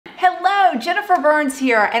Jennifer Burns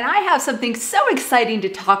here, and I have something so exciting to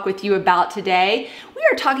talk with you about today. We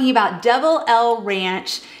are talking about Double L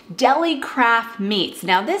Ranch Deli Craft Meats.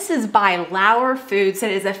 Now, this is by Lauer Foods.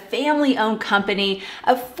 It is a family-owned company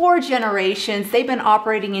of 4 generations. They've been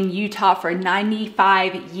operating in Utah for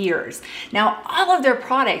 95 years. Now, all of their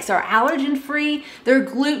products are allergen-free, they're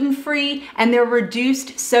gluten-free, and they're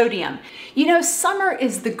reduced sodium. You know, summer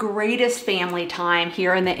is the greatest family time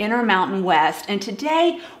here in the Intermountain West, and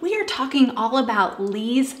today we are talking all about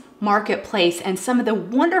Lee's Marketplace and some of the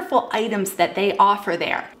wonderful items that they offer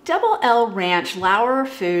there. Double L Ranch Lauer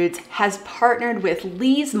Foods has partnered with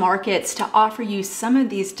Lee's Markets to offer you some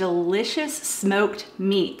of these delicious smoked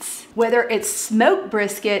meats. Whether it's smoked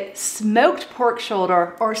brisket, smoked pork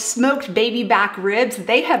shoulder, or smoked baby back ribs,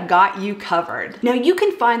 they have got you covered. Now, you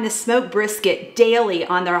can find the smoked brisket daily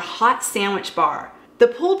on their hot sandwich bar. The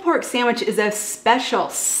pulled pork sandwich is a special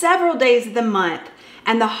several days of the month,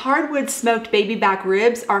 and the hardwood smoked baby back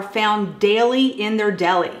ribs are found daily in their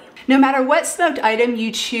deli. No matter what smoked item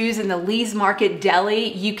you choose in the Lee's Market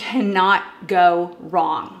Deli, you cannot go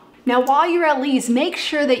wrong. Now, while you're at Lee's, make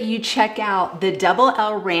sure that you check out the Double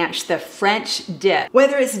L Ranch, the French dip.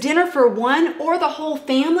 Whether it's dinner for one or the whole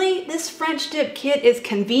family, this French dip kit is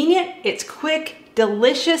convenient, it's quick,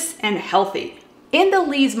 delicious, and healthy. In the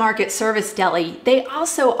Lee's Market Service Deli, they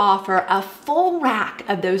also offer a full rack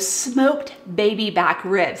of those smoked baby back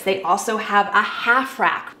ribs. They also have a half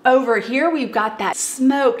rack. Over here, we've got that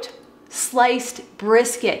smoked sliced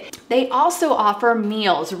brisket. They also offer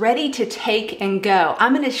meals ready to take and go.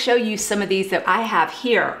 I'm going to show you some of these that I have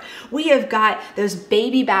here. We have got those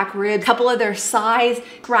baby back ribs, a couple of their size,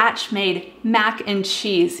 scratch made mac and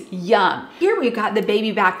cheese, yum. Here we've got the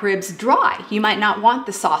baby back ribs dry. You might not want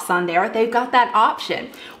the sauce on there. They've got that option.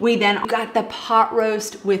 We then got the pot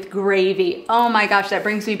roast with gravy. Oh my gosh, that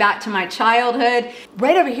brings me back to my childhood.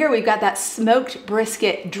 Right over here, we've got that smoked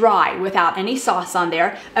brisket dry without any sauce on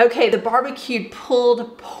there. Okay, the barbecued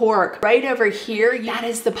pulled pork. Right over here, that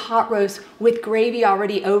is the pot roast with gravy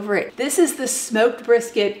already over it. This is the smoked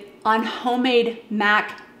brisket on homemade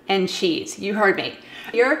mac and cheese. You heard me.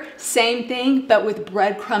 Here, same thing, but with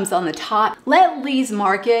breadcrumbs on the top. Let Lee's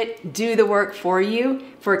Market do the work for you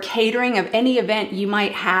for catering of any event you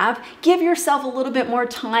might have. Give yourself a little bit more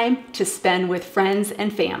time to spend with friends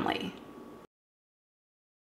and family.